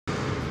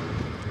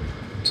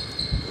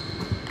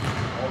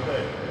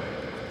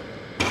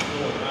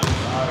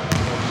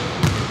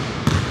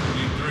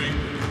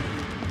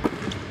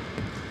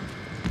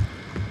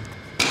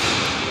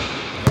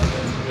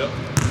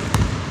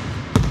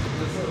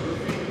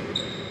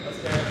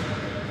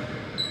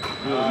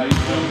Nice.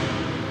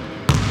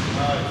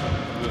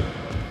 Good.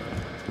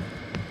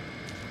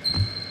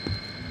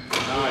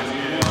 Nice,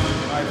 yeah.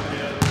 Nice,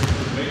 kid.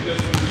 Make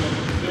this one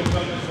still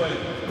come this way.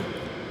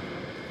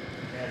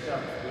 Yeah,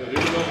 shot. Good. Here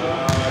we go.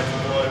 Nice,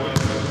 boy. What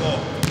is the ball?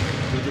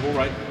 Good dribble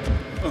right.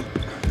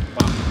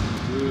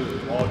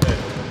 Good. All day.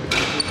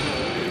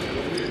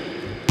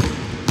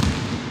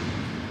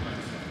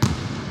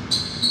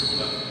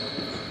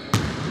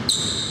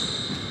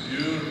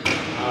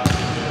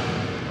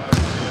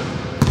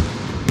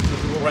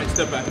 Right,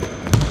 step back. Good.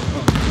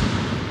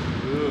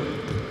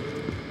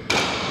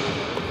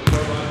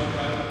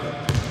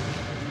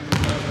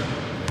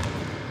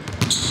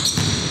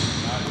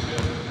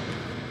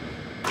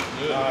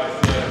 Nice,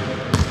 yeah.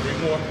 3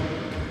 more.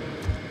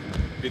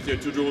 Get there,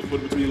 2 dribbles, put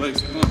it between your legs.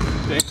 Stay.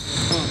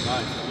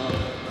 Nice.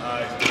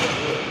 Nice,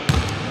 good.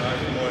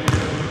 Nice, boy.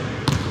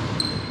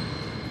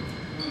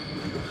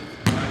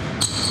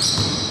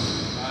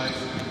 Nice.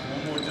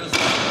 1 more, just.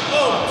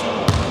 Oh, 2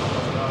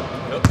 more.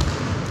 Yep.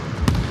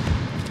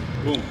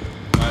 Boom.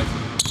 Nice.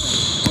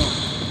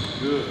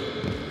 Good.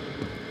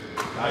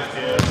 Nice,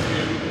 yeah.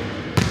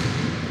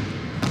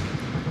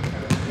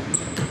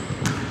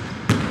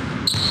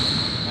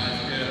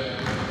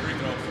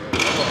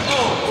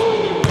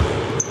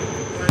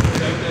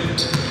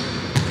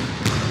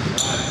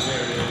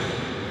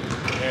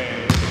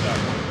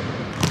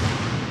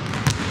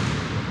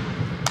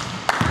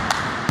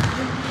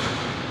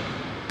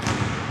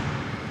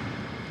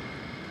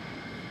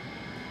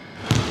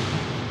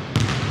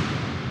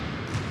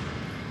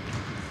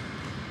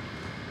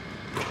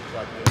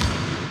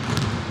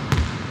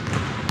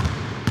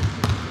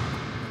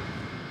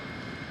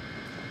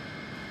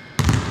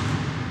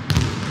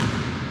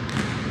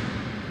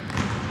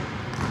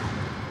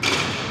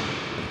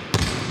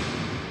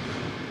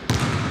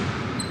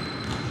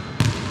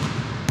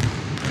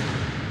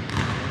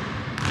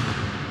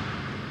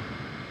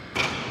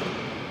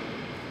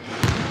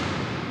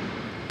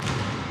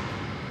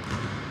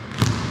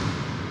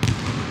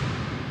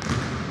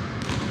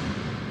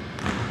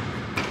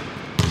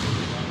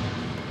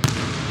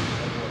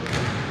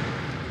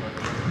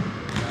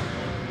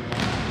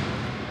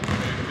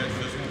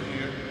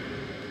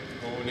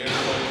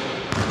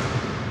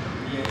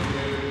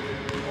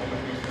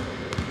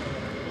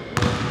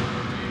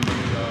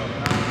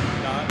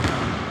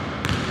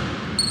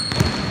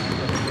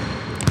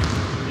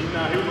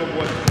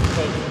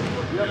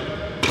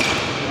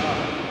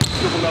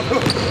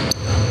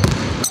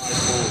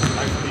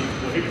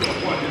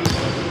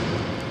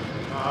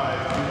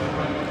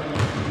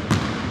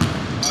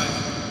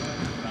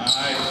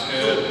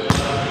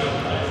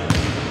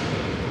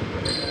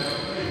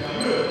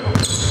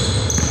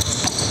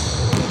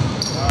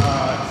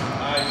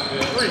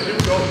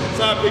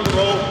 Side pick and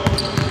roll.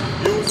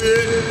 Use it.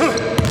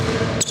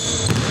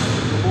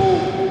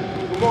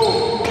 Move.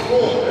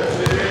 That's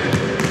it.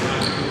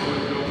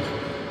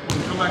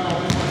 Come back on.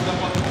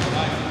 Step up.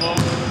 Nice. Low.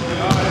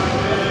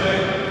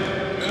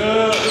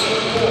 Good.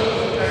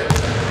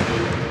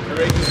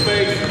 Create the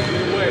space.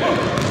 Get away.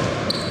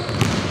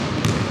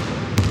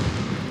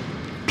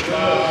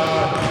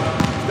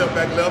 Step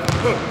back left.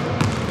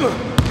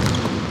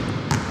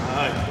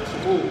 Nice. Let's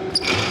move.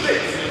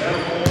 6.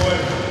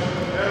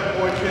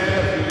 Attaboy,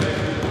 Cam.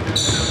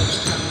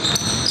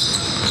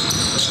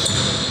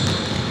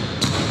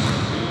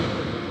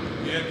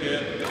 Yeah,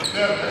 kid.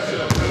 That's it.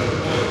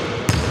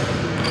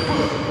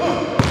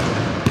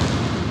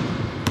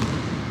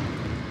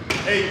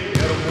 Hey,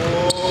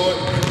 attaboy.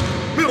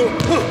 Middle.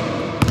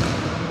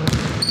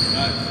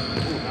 Nice.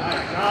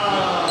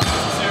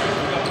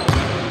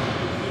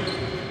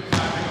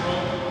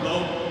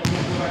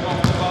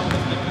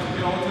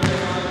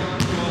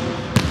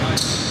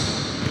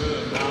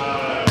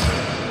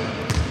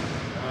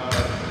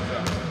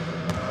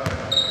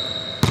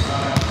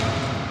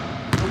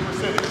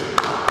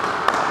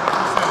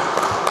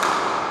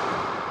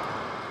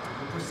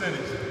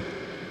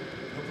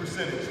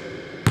 Percentage.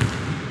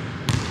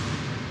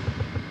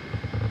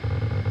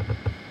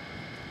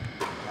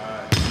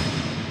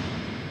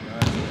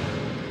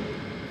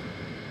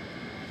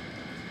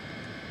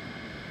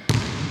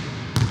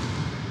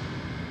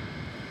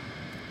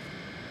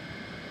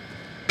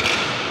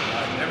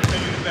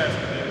 Everything in the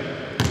basket, baby.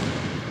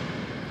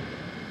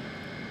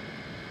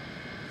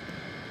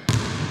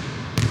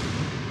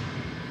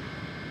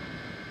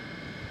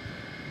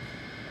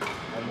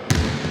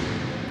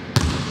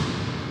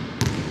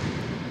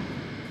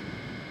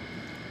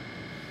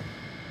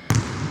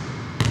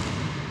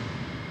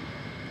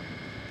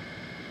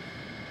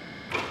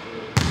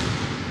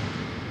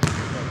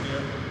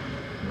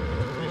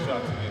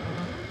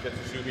 Catch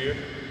the shoe here.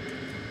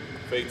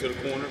 Fade to the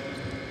corner.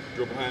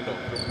 Dribble hand off.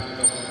 Dribble hand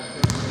off.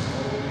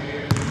 Over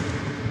here.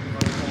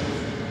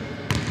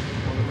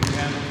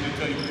 Hand off. They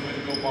tell you which way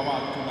to go. Bomb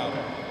out. Come out.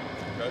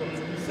 Okay?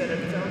 Reset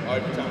every time?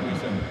 Every time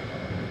reset.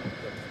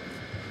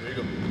 There you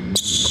go.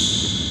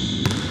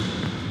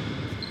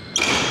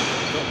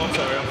 No, I'm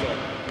sorry.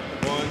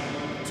 1,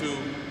 2,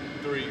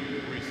 3,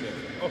 reset.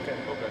 Okay.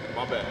 Okay.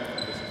 My bad.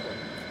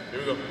 Here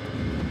we go.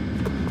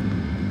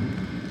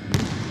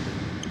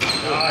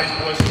 Nice,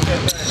 boy. Shoot that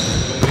thing.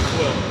 Gonna make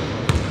 12.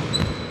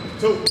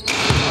 2.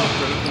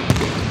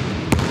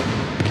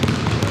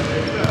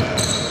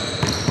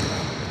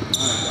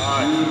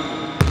 Nice.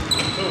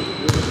 2.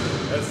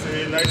 That's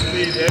it. Nice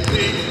lead. That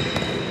lead.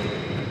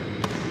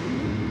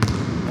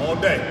 All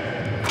day.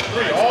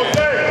 3. All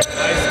day.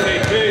 Nice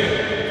take, big.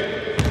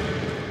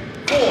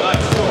 4.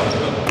 Nice.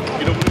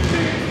 Get over the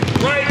thing.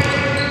 Right.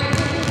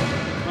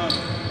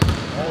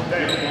 All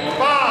day.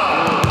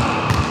 5.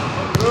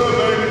 Good,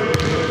 baby.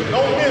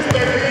 Don't miss,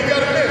 baby. You ain't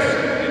gotta miss.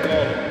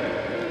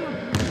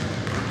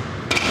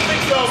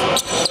 6 of them.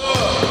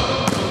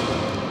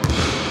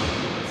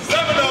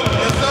 7 of them.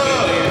 Yes, sir.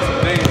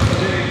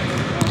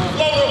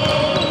 Load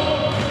them.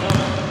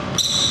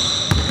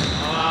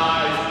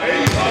 Nice. 8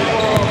 of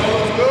them.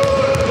 That's good.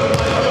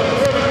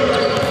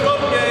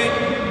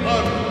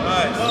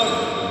 Nice.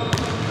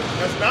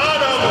 That's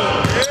 9 of them.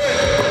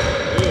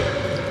 Yeah. Good.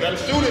 Gotta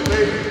shoot it,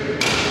 baby.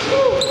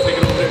 Woo. Take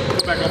it over there.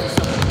 Come back off the side.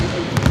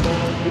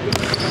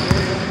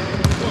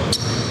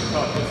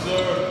 Yes,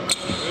 sir.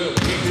 Good.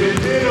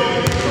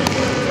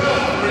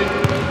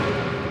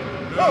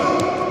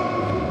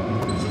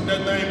 Shoot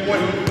that thing, boy.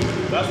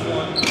 That's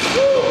one. Woo.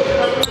 2 in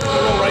a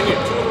row right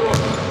here. 2 in a row.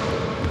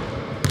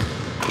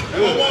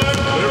 Good. 1.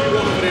 Whatever you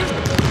want over there.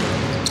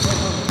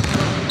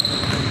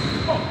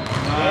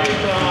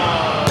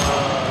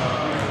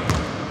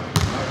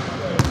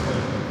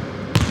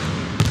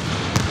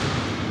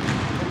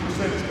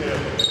 Percentage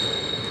scale.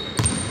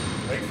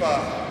 Make 5.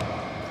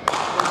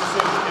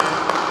 Percentage scale.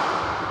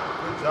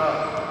 Good job.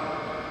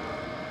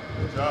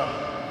 Good job.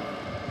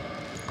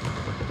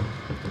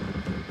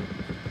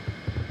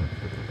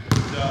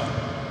 Good job.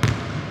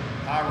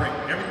 High rate.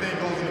 Everything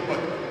goes in the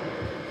bucket.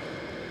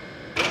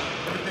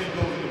 Everything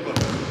goes in the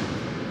bucket.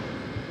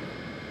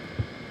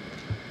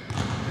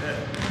 Yeah.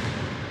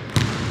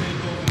 Everything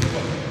goes in the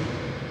bucket.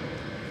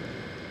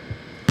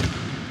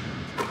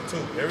 2.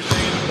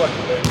 Everything in the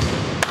bucket, baby.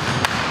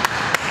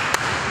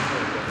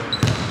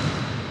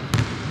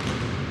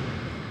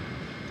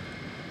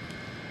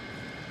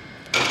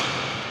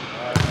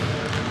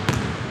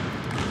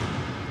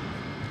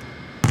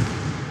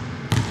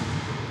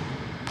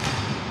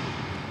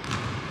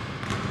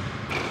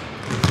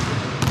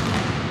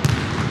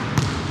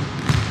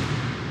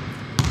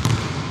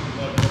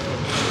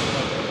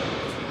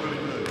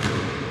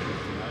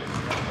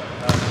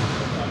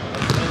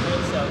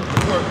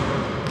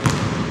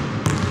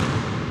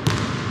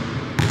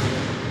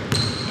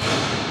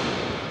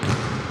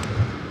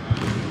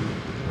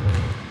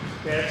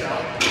 Cash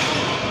out.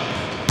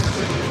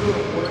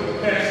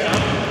 Cash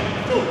out.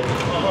 2.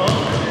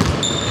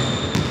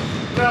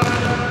 Now.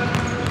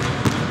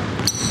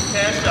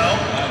 Cash out.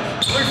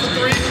 3 for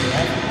 3.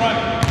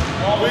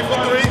 3 for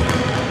 3.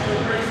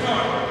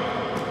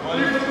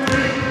 3 for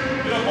 3.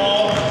 Get a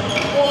ball.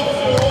 4 for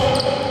 4.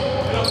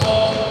 Get a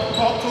ball.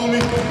 Talk to me.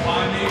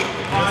 Find me.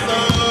 Find me.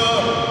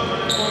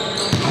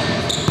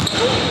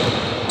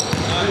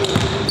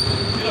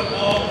 Get a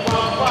ball. 5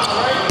 for 5,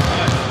 right?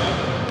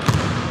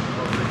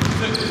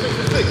 6 for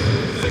 6.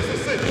 6 for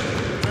 6.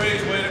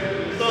 Trades, waiter.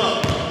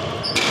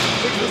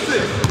 6 for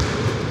 6.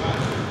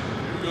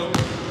 Here we go.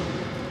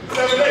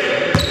 7, 8.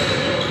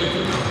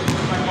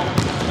 Back on.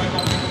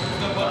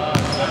 Step up.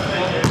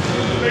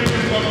 Make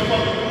this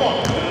motherfucker come on.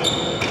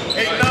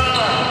 8, 9.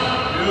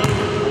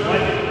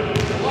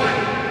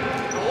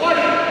 Like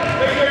it.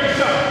 Take every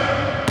shot.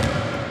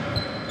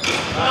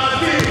 9,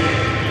 10.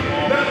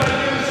 Not like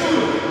you're the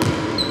shooter.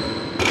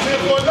 10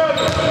 for 11.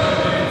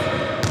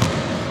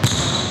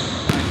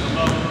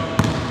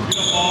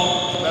 Oh,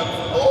 that's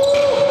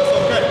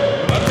okay.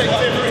 I'll take 10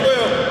 for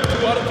 12.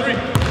 2 out of 3.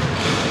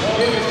 All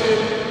in this shit.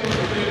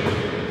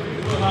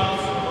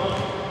 Wheelhouse.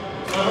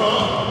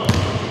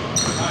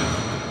 Nice.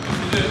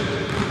 This is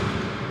it.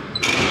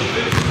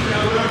 3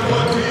 out of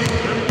 3.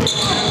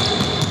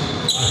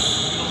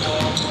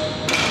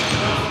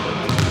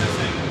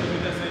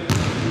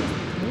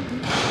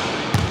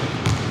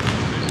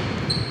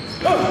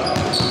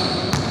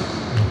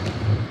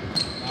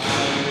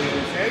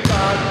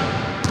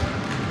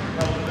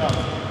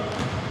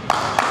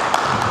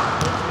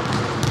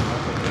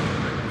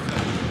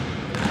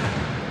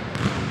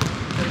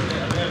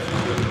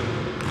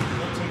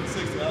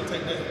 I'll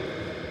take that.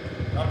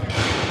 I'll keep it.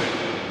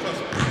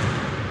 Trust me.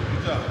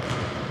 Good job.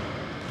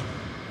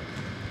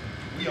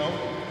 We on.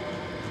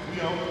 We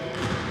on.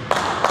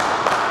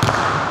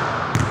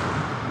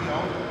 We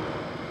on.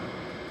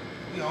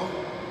 We on.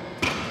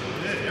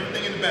 Yeah,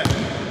 everything in the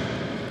basket.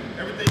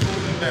 Everything goes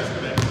in the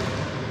basket, man.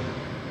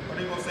 What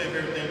are they gonna say if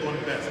everything goes in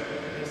the basket?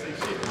 They say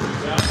shit.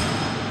 Exactly.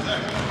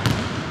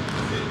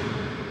 That's it.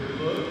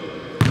 Good.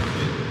 That's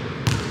it.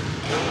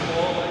 Hold the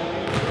ball like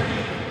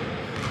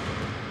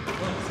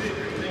that's it.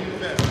 Everything in the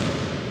basket.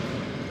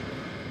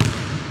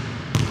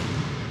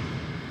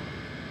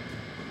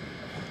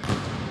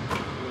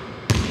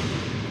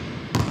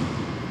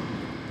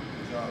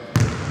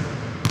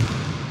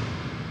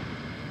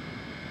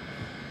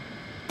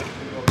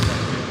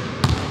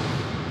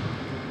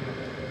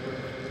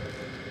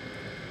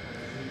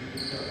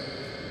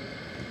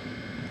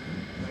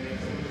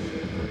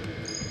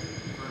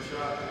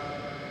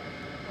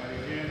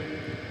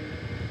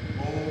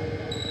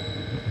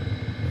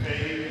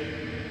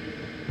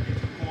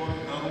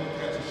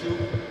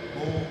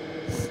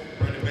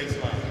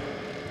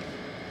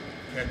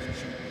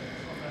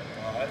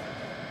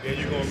 Then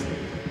you're going to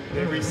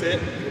then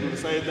reset. You do the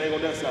same thing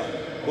on that side.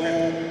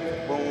 Boom,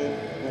 boom,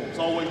 boom. It's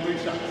always 3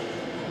 shots.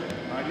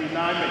 I need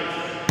 9 minutes.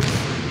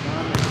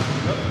 9 minutes.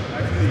 Yep,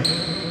 nice and easy.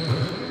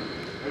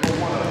 They go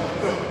 1 of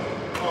them.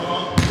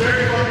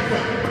 Very fucking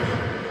good.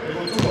 They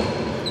go 2 of them.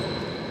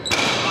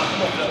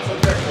 Come on, that's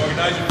okay.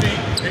 Organize your feet.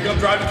 Here comes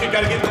drive the kick.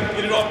 Gotta get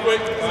it off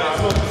quick. 2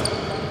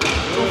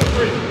 for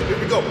 3. Here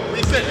we go.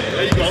 Reset.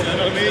 There you go. You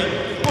know what I mean?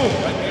 Boom.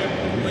 Right there.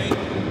 Boom.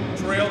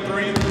 Trail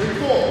 3. 3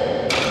 for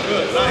 4.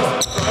 Good.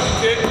 Nice. Drive the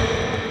kick.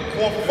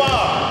 4 for 5.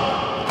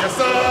 Yes,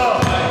 sir.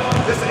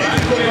 This is an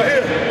easy one right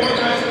here.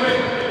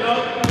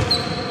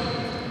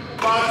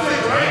 5,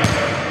 6, right?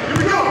 Here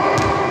we go.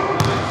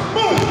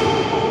 Boom.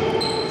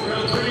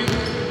 Trail 3.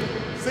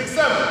 6,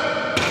 7.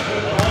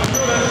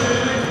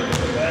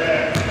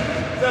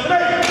 7,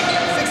 8.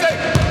 6, 8.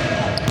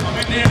 I'm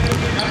in there.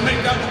 Gotta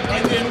make that one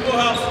right there in the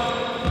wheelhouse.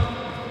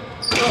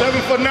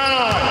 7 for 9.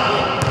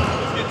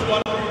 Let's get to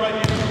our 3 right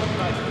here.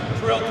 Nice.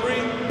 Trail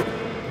 3.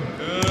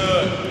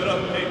 Good. Good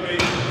up, KB.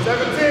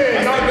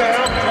 17. Knock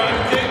down. Try to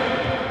kick.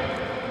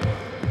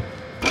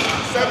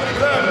 7,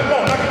 11. Come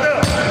on, knock it down.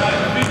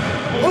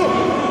 Good.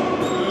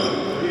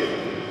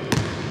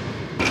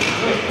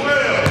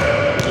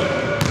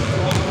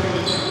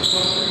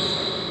 12.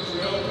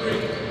 Trail 3.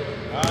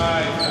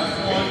 Nice. That's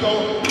 1. Go.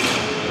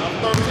 I'm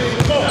 13.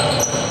 Come on.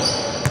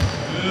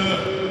 Good.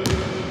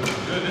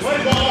 Good. This is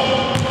ball.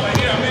 Right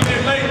here. I'm in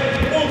there late.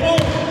 Boom,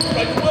 boom.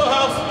 Right to the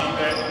wheelhouse. Keep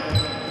that.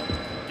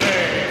 Gang.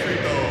 Free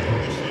throw.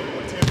 Good shit.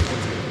 10, 14.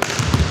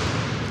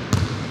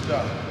 Good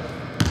job.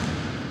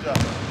 Good job.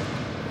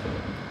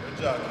 Good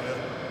job, kid.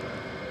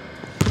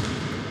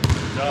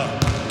 Good job.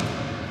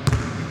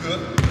 You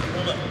good?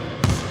 Hold up.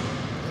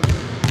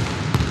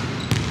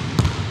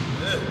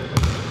 Good.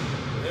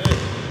 Good.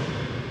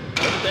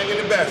 Everything in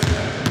the basket.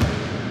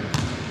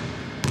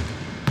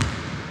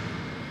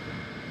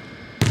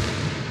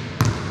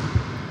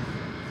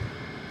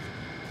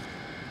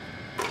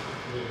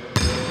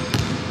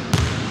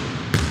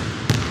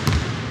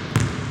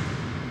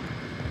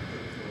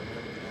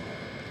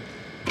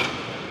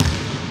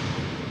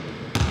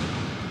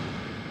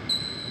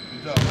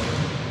 Good job.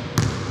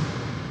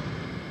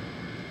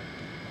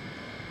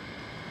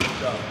 Good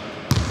job.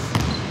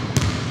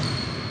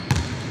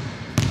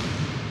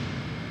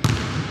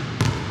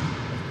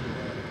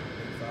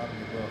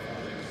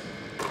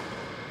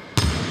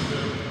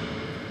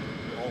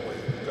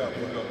 Always. Good job.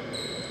 Here we go.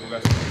 We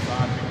got some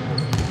 5 people.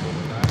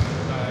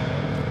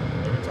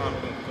 Every time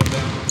we're going to come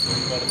down, we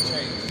call it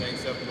change. Change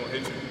 7, we're going to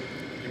hit you.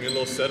 Give me a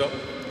little setup.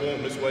 Boom,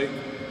 this way.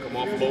 Come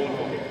off low and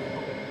hold.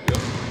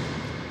 Yep.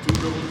 2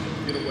 dribbles,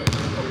 get away.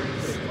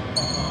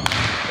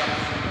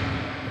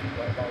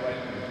 Right about right.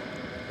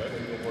 Okay,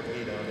 we're going to work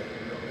knee down there.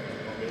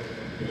 Okay.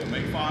 We're going to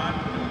make 5.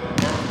 We're going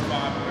to work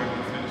 5 wherever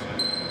we finish it.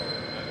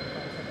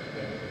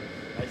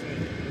 Nice and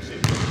easy. Good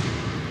shit.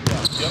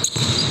 Yep.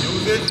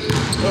 Use it.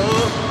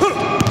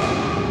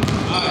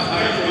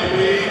 Nice,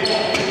 baby.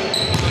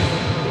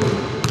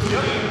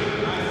 Yep.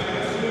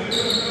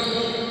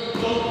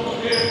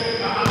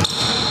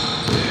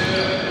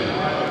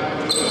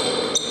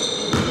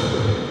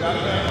 Got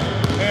it down.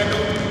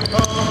 Handle.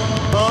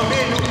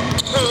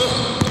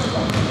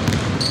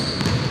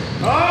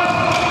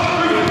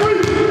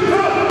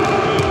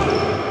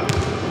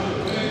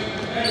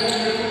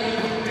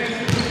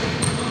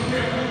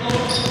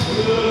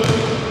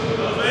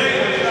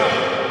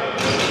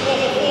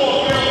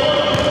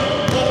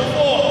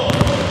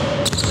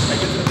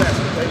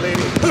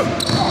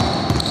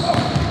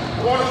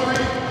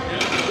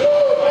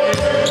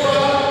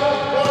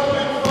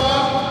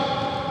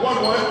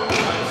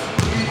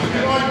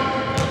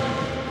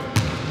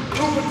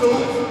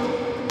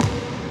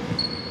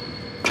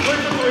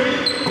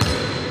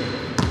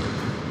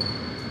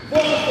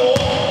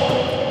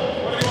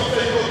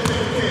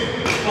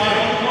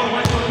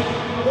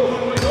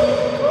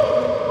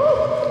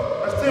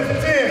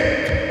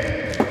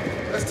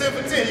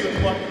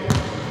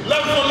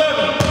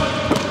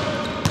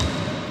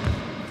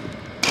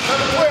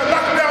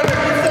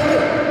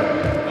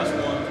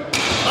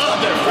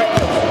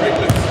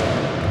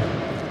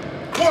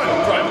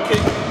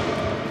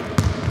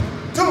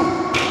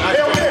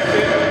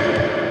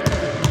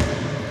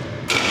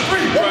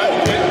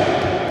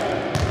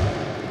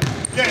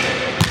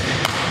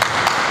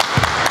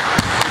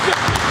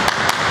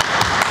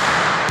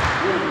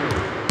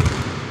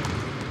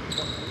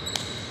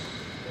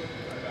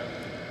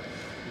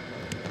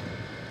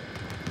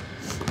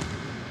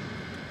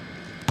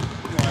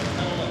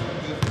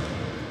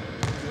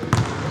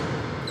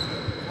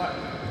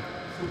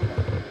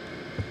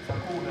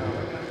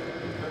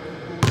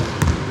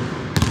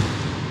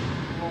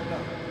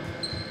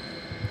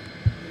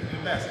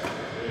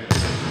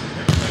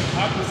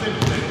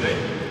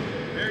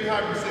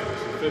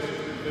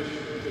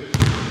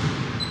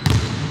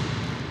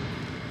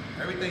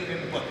 Everything in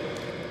the bucket.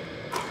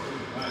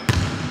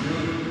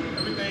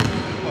 Everything in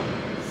the bucket.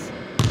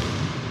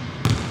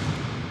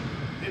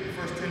 Hit the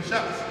first 10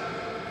 shots.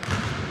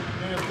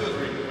 Damn good,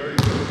 Rico. Very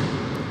good.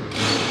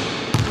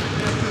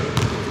 Damn good.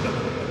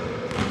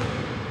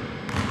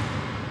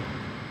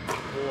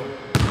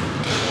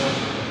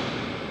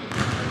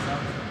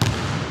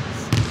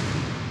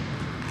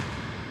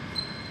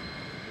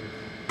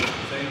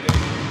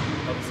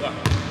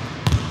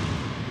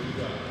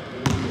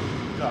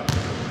 job.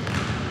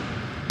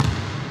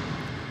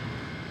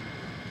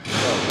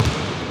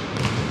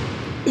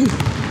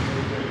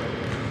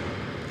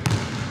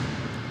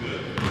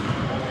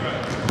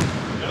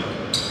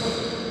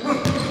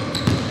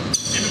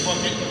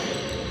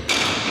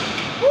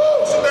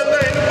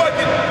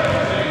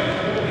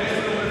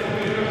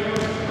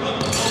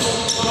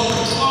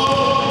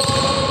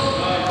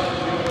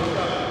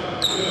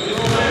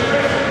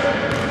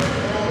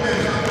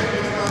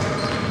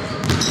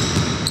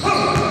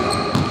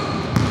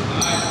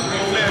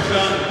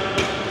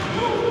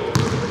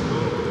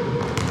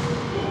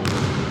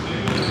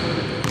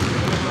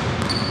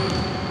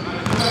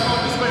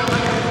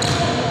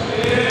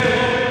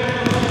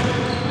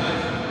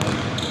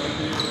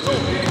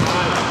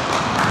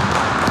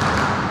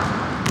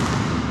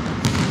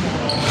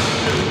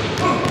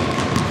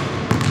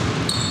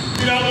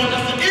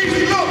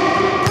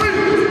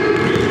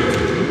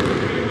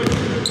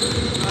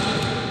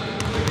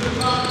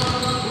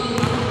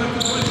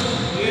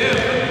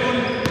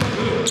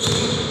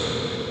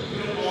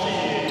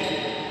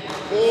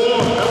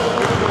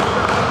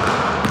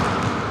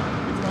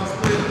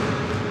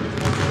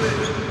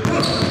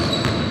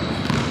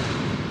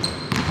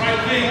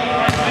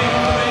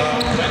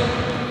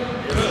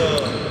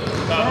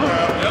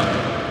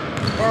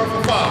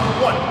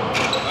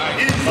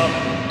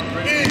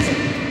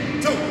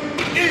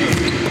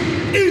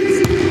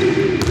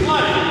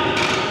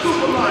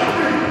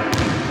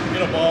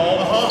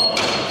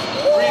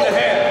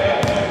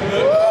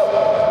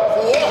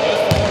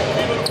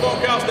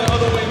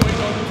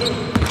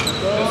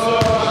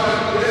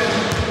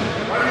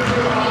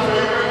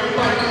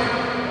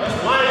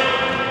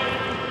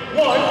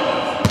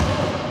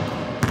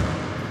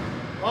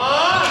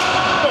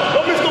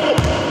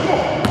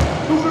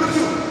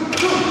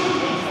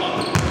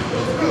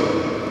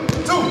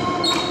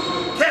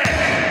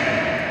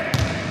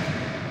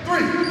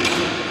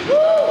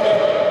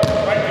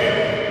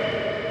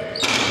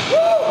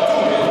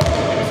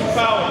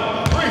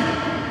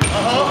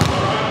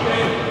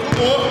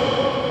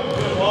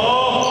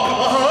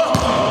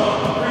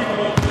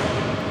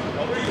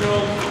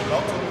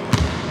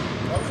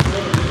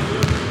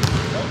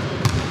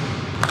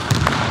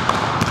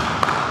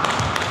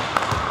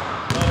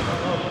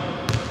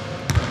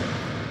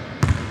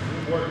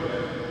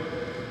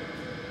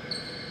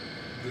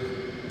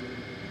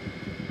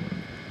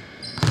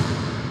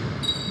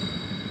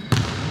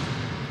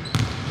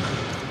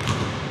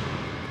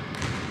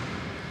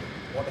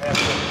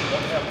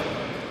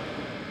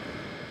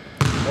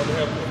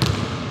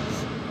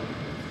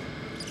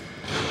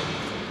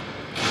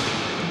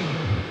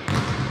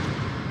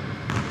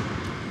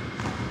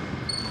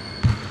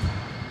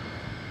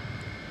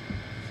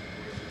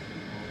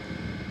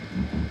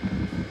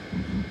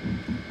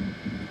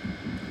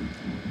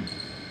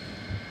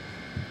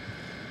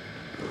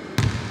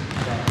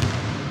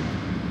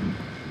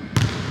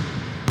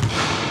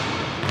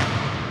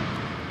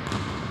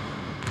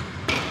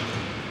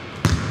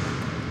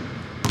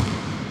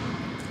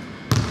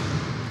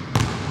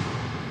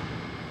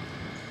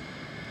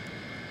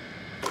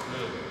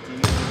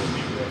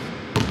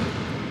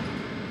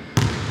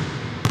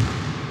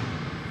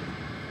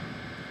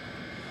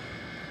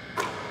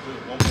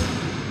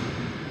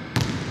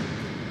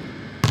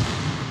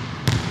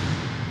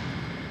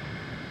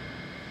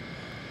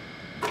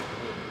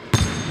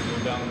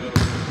 Down the middle, 5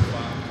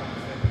 times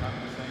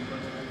the same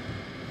principle.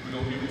 We go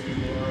here with you a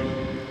little early,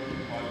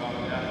 or about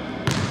that.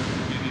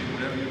 Give it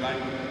whatever you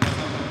like.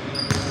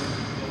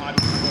 So high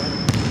to the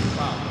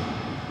foul.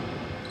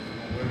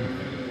 Wherever you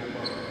think it will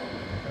work.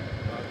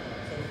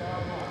 So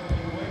 5 blocks.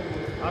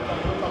 I thought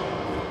you were talking.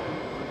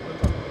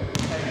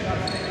 Hey, you got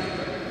to stay.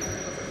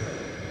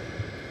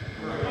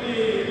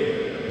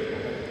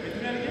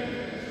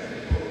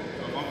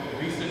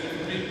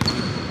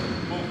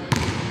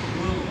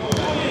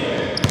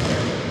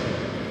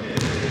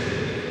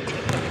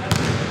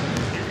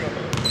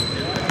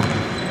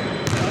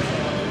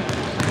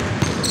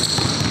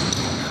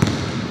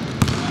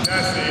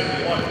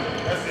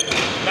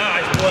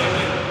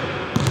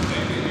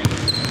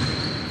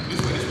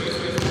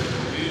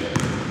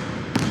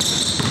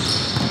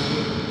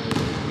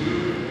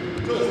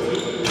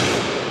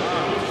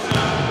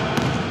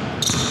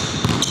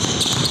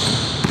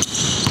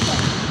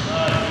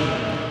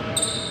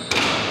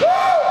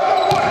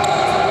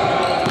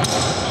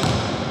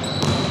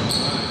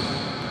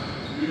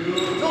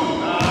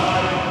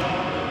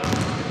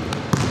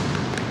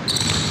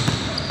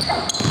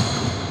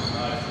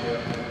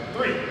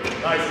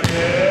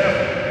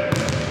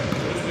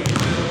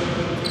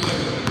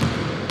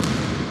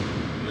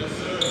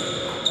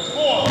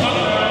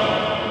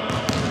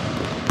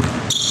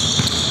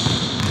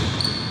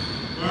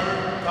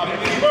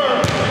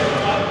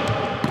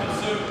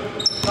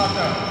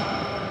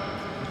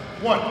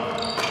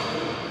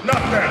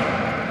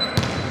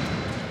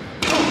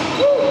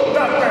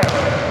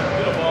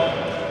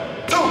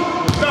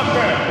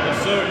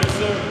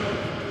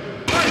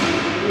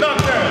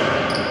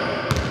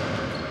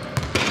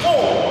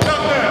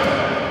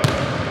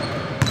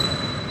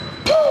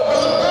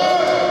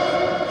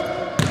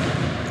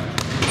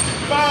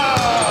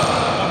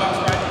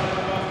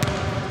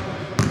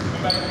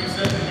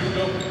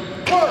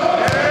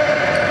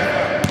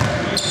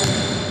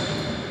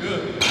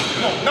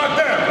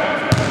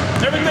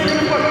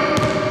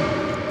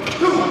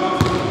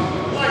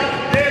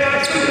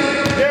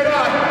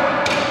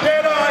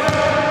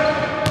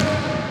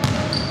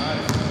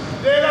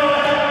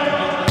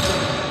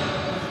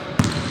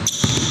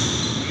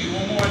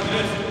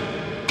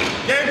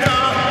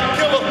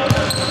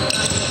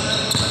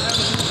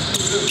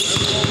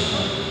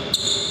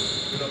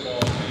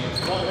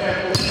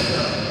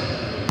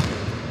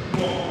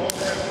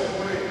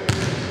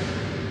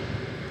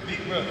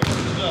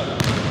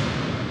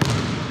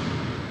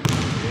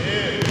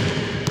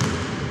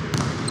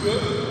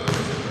 Yeah.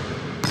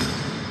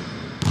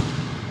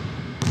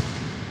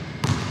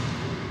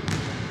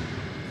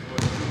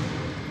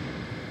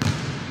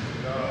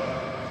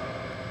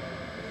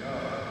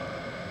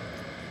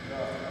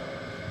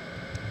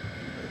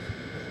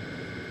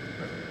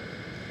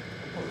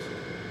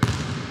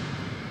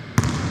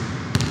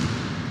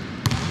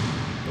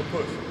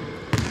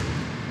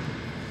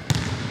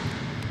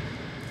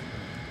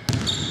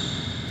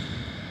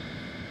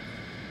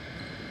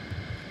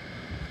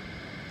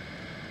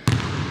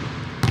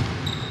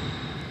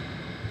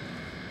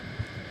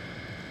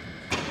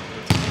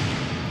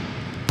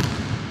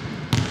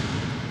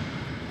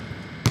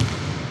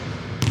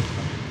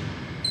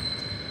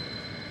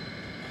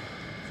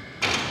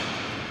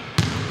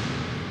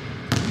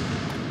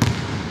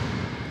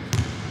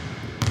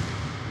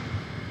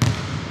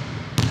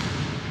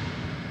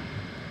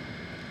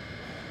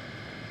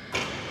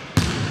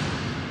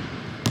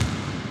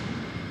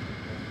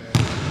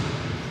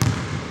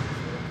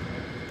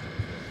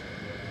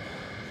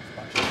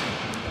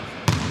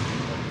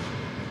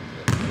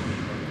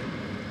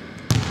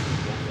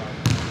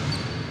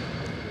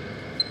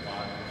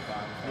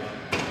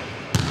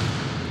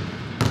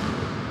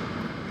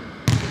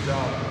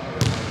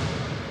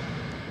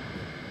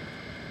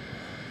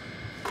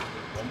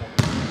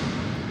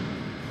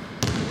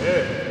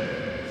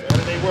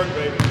 Saturday work,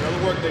 baby.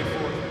 Another work day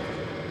for us.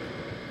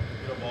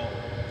 Get a ball.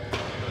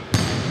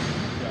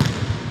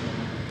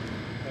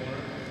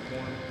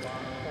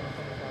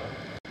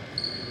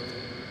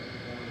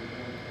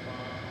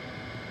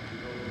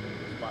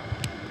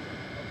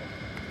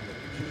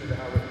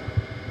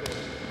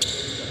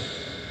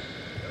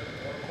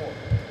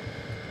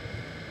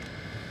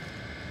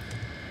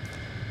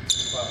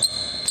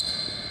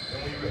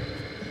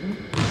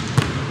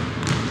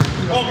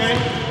 Okay.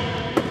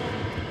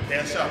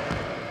 Cash out.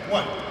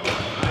 One.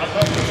 I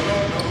love this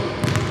stroke.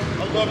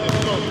 I love this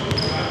stroke.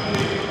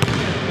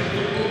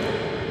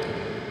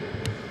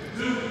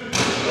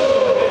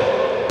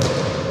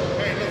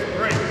 Okay, looks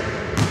great.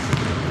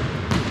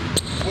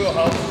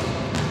 Wheelhouse.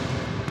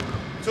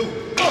 Two.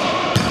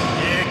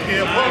 Yeah,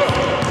 kid, brother.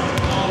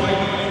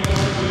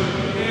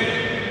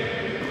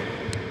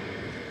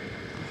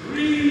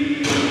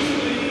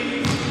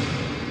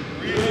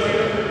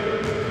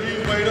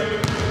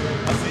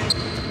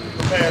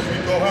 As we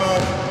go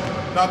home,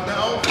 knock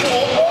down.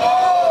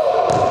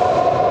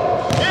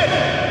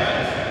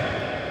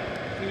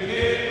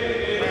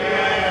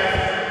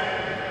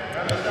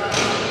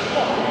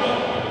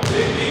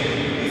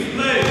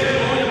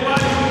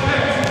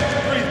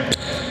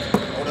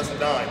 Oh, that's a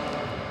dime.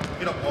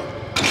 Get up, boy.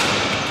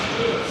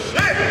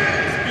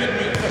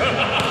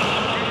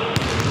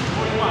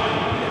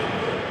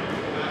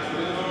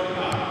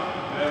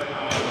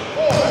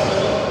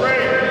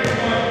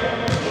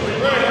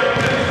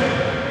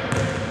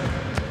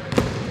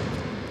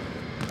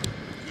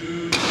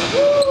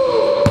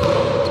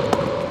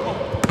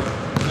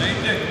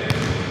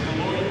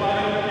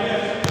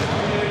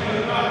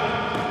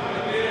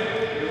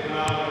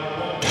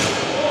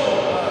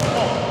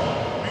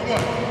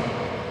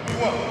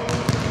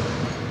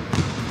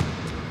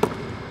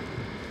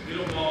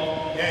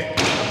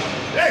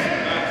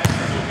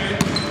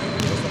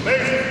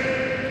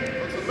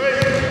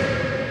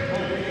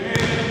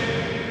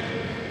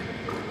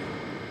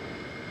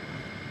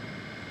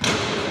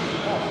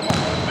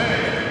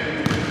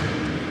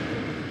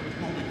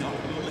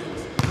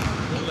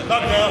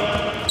 Knock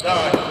down.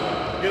 Done.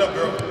 Get up,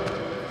 girl.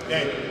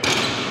 Game.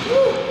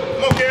 Woo.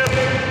 Come on, Cam.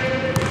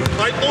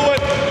 Right through it.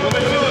 Go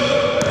back to it.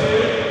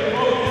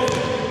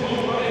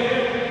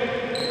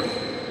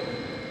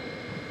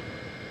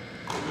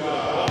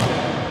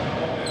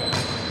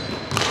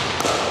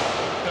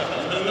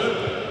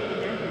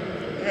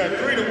 You got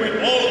three to win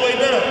all the way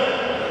down.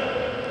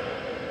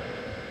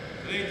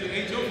 It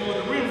ain't your fault,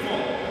 the real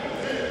fault.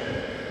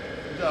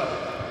 Good job.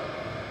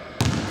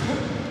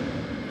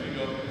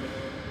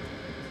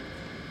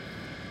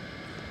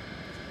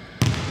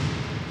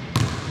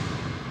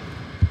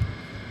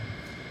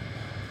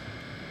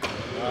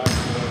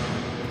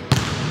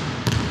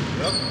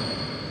 Yep.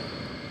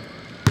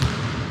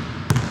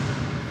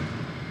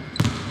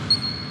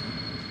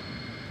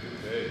 Good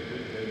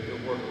day,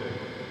 good work day.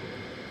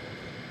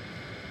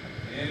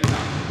 And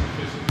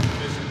efficient.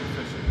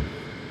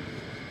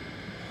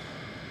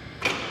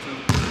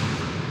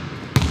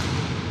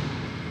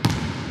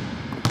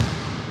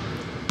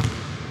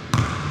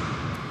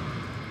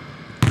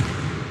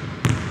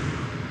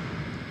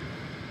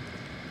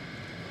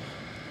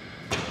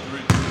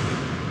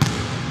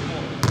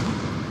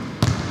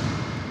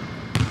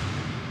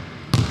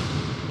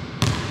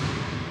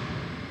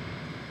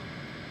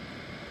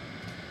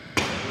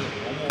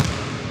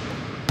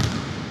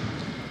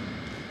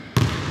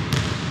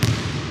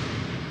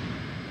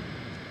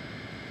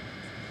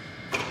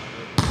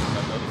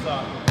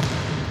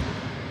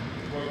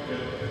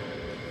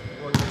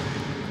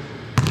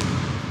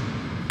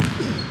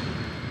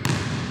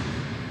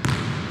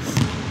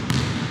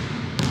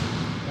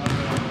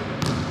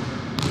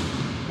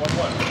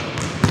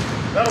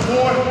 That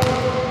boy.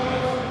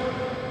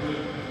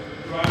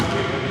 Drive.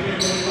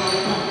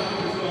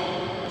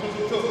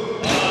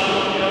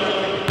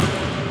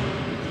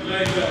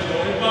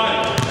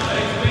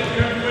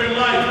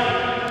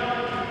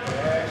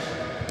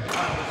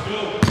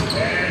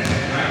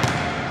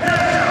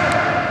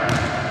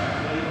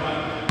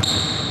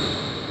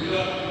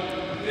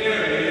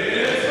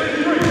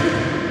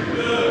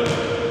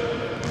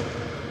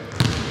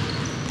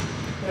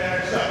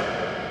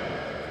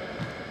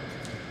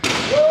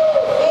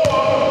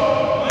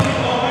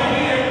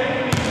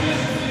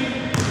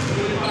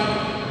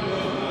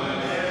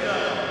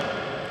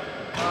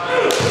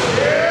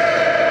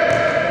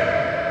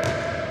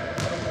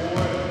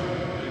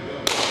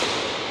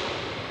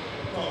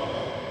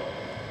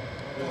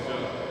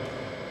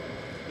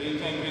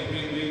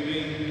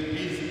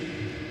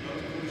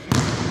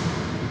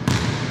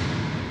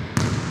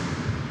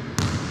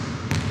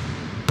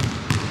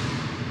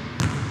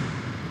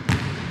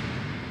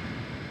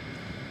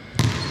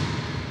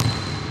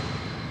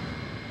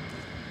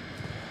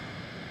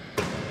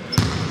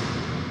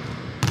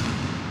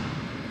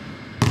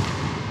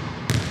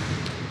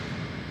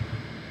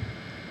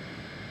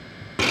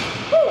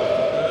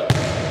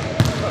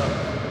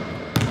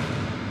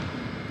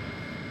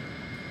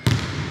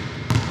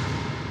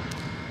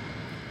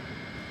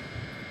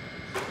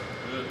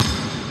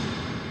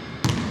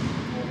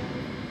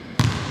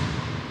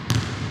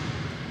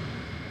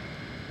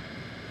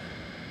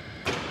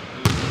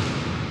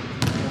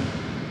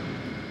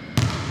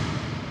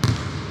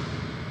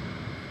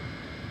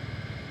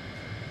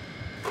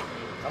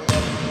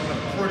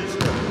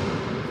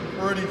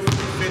 Pretty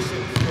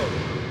efficient stroke.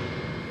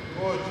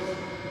 Gorgeous.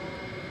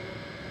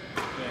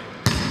 Man,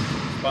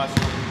 spot you.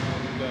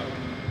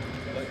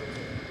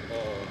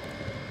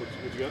 What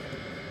you got?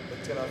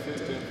 10 out of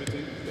 15.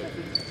 15?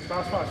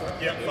 5 spots,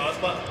 right? Yeah, 5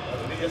 spots.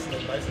 That's what it is.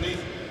 Nice and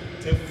easy.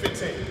 10 for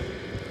 15.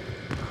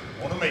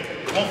 Want to make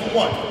it. 1 for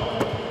 1.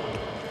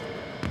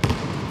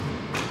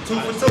 2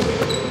 for 2.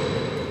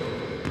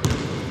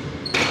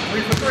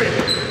 3 for 3.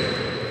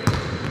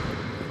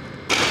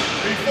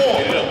 3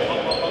 4.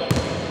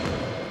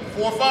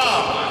 4 5.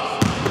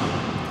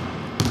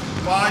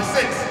 5 6.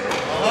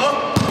 I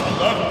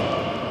love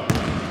it.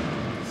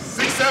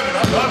 6 7.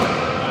 I love it.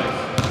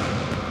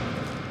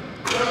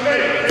 7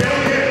 8.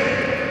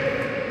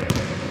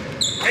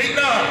 8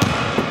 9.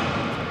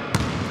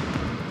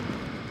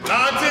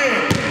 9 10.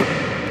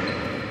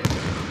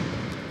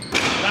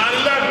 9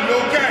 11. You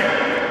okay?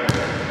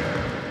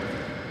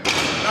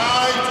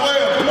 9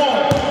 12. Come on.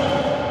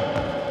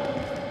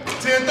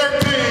 10 13.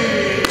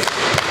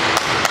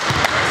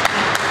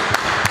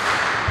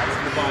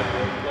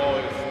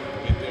 Always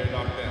get there and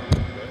knock down.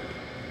 Okay.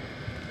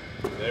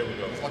 There we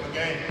go. It's like a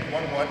game.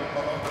 1 1.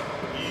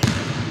 Easy.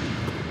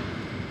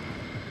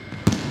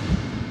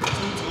 2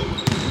 2.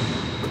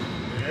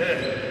 Yeah.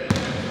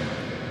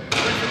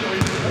 3 for 3.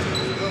 That's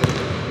good.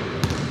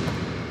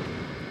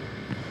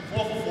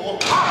 4 for 4.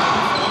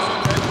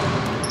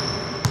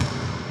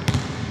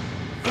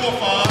 4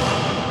 5.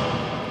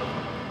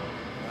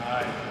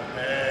 Nice.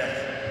 Pass.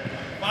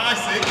 5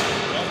 6.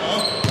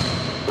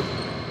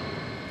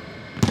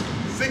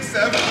 6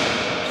 7.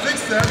 6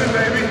 7,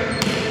 baby.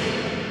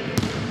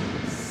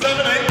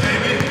 7 8,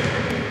 baby.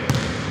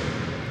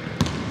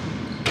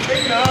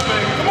 8 9,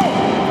 baby. Come on.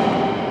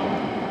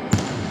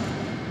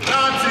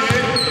 9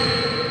 10.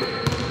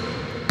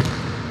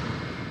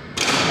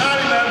 9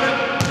 11.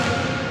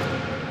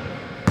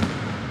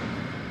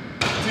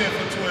 10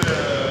 for 12.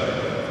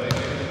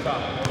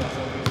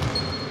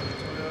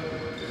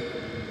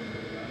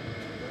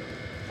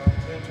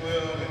 10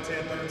 12 and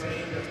 10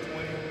 13. That's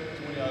 20.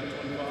 20 out of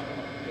 25.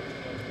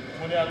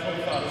 20 out of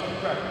 25. Let's keep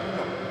cracking. Here we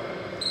go.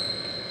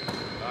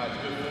 Nice,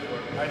 good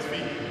footwork. Nice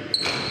feet.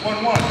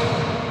 1 1.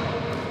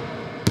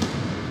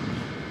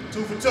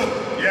 2 for 2.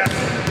 Yes.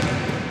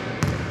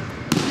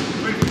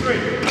 3 for 3. 2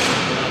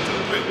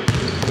 3.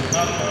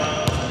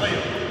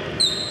 Later.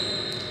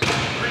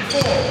 3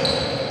 4.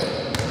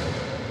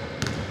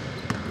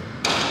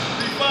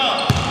 3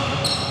 5.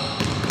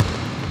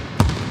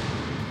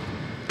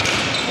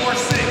 4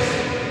 6.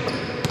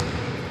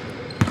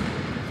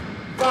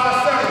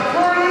 5 7.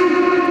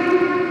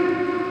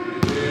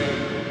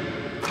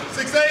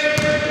 6 8.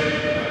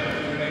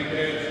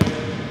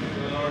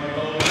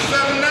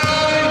 7 9.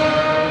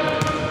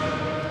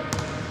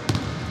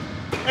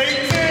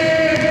 8 10.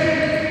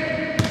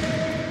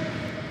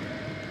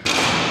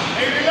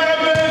 8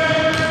 11.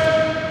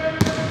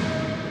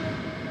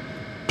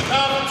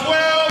 9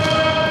 12.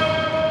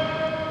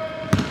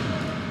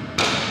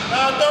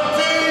 9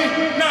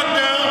 13.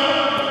 Knockdown.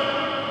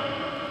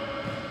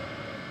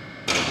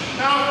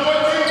 9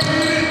 14.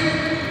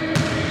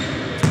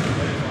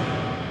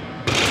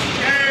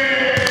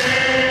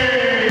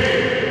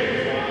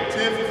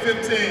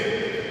 15.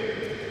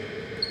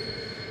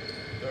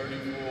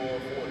 34,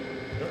 40.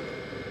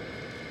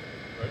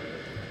 Right?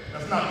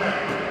 That's knocked down.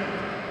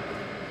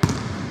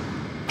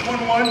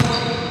 1 1.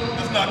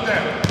 That's knocked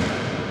down.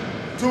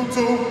 2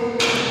 2.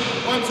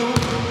 1 2.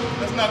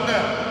 That's knocked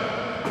down.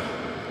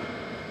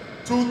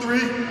 2 3.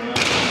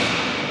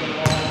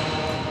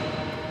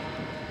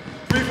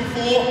 3 for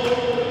 4.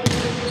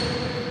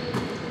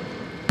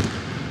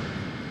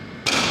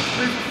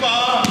 3 for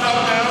 5.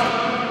 Knocked down.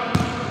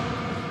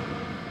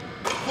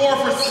 4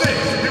 for 6.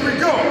 Here we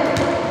go.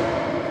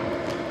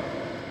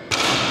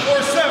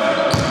 4 7.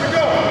 Here we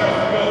go.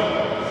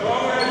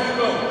 Stronger as you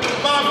go.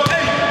 5 for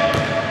 8.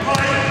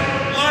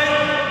 Light.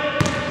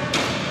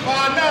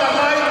 5 9.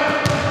 Light.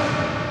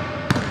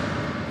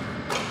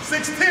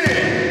 6 10.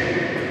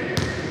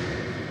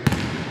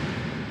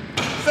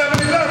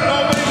 7 11.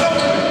 Always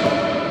open.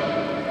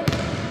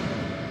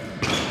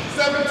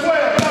 7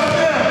 12. Knock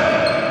down.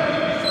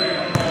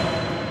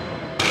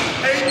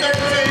 8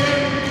 13.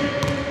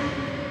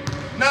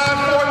 9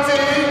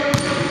 14.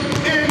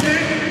 End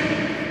it.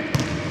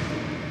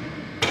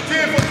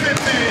 10 for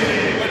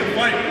 15. Way to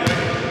fight, boy.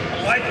 I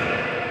like it.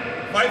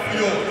 Fight for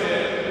yours.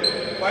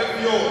 Fight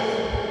for yours.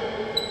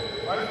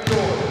 Fight for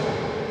yours.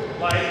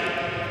 Like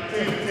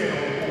 10 for 10 on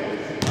the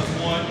boards. That's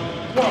 1.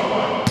 1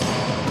 1.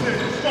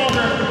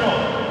 Stronger as we go.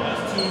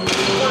 That's 2.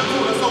 1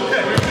 2. That's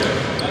okay.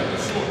 Not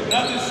this short.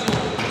 Not this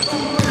short. 2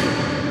 3.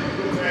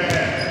 Good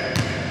man.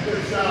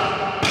 Good shot.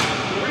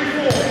 3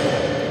 4.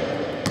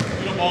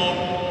 Get the ball.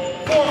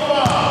 4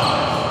 5.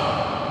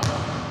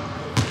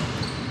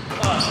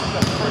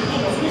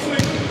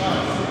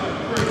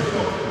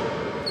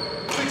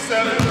 6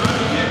 7.